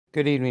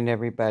Good evening,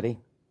 everybody.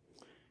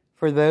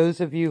 For those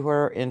of you who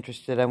are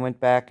interested, I went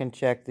back and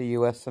checked the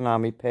U.S.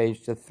 Tsunami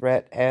page. The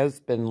threat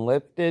has been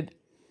lifted.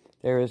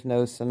 There is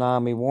no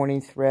tsunami warning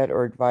threat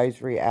or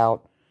advisory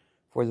out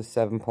for the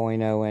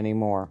 7.0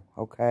 anymore,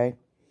 okay?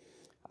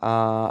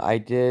 I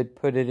did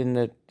put it in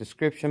the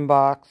description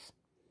box.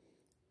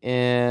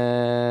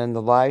 In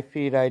the live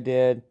feed I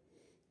did.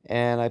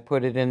 And I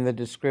put it in the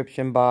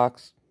description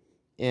box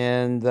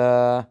in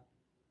the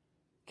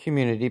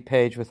community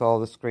page with all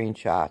the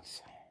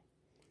screenshots.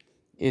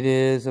 It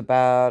is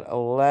about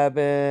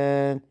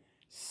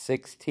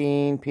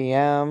 11:16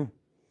 p.m.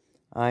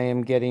 I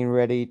am getting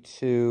ready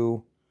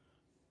to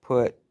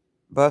put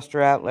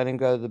Buster out, let him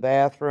go to the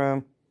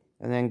bathroom,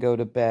 and then go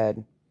to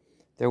bed.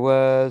 There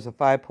was a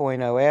 5.0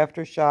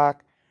 aftershock.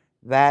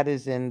 That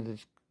is in the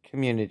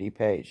community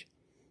page.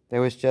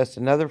 There was just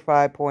another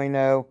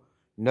 5.0.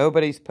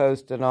 Nobody's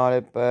posted on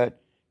it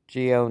but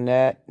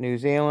GeoNet New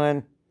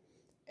Zealand.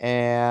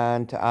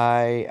 And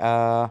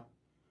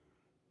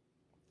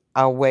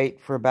I'll wait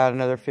for about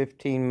another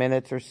 15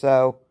 minutes or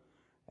so.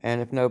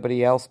 And if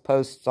nobody else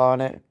posts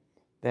on it,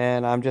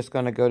 then I'm just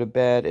going to go to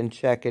bed and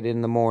check it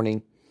in the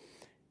morning.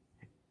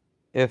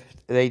 If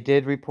they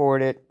did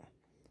report it,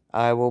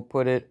 I will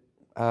put it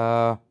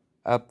up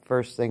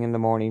first thing in the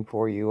morning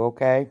for you,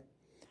 okay?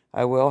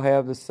 I will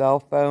have the cell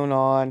phone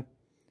on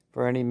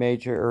for any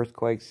major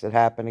earthquakes that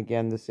happen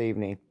again this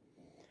evening,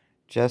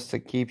 just to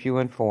keep you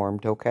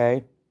informed,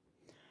 okay?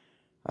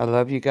 I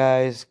love you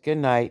guys. Good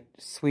night,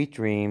 sweet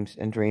dreams,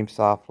 and dream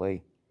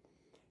softly.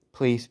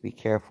 Please be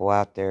careful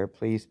out there.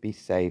 Please be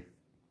safe.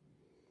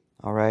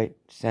 All right?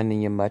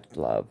 Sending you much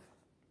love.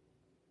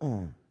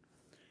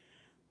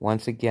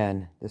 Once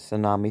again, the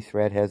tsunami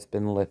threat has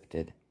been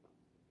lifted.